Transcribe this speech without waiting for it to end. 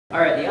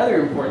Alright, the other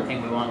important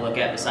thing we want to look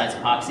at besides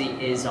epoxy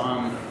is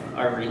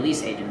our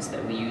release agents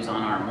that we use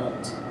on our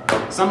molds.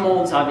 Some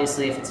molds,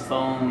 obviously, if it's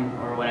foam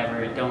or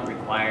whatever, don't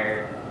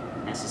require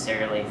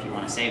necessarily, if you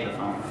want to save the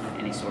foam,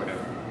 any sort of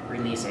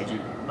release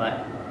agent,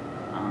 but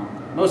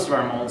most of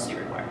our molds do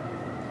require.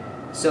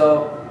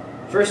 So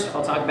first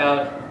I'll talk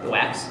about the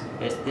wax.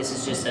 This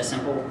is just a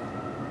simple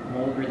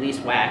mold release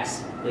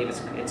wax. I believe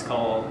it's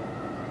called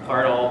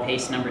Pardal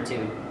Paste number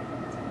 2.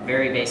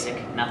 Very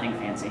basic, nothing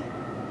fancy.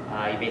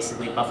 You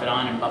basically buff it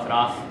on and buff it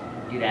off.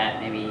 Do that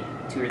maybe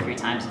 2 or 3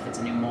 times if it's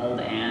a new mold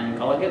and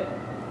call it good.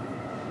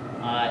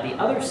 The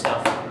other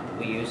stuff that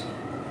we use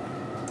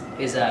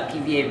is a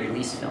PVA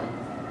release film.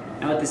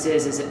 Now what this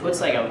is it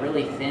puts like a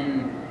really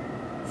thin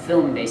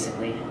film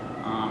basically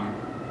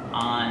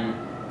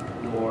on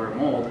your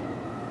mold,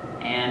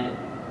 and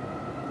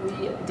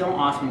we don't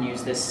often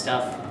use this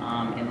stuff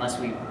unless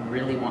we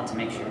really want to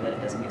make sure that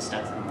it doesn't get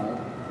stuck to the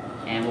mold.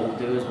 And what we'll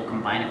do is we'll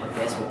combine it with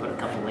this, we'll put a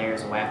couple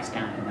layers of wax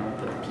down, and then we'll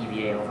put the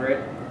PVA over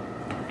it.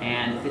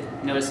 And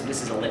notice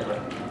this is a liquid,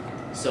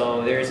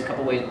 so there's a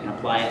couple ways we can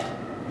apply it.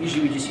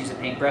 Usually we just use a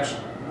paintbrush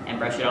and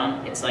brush it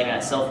on. It's like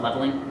a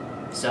self-leveling,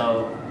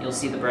 so you'll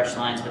see the brush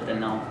lines, but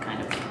then they'll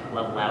kind of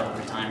level out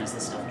over time as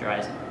the stuff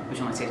dries, which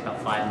only takes about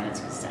 5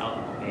 minutes because it's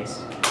alcohol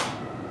based.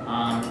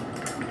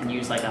 You can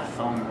use like a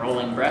foam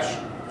rolling brush,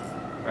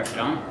 brush it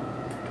on,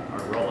 or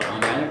roll it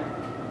on rather,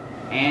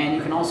 and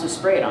you can also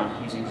spray it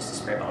on using just a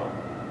spray bottle.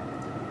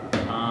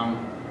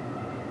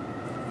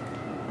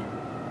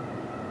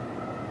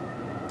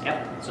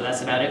 Yep, so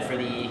that's about it for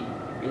the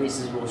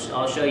releases.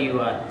 I'll show you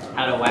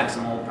how to wax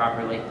a mold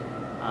properly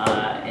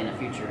in a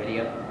future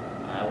video.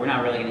 We're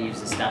not really going to use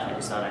this stuff, I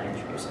just thought I'd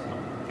introduce it.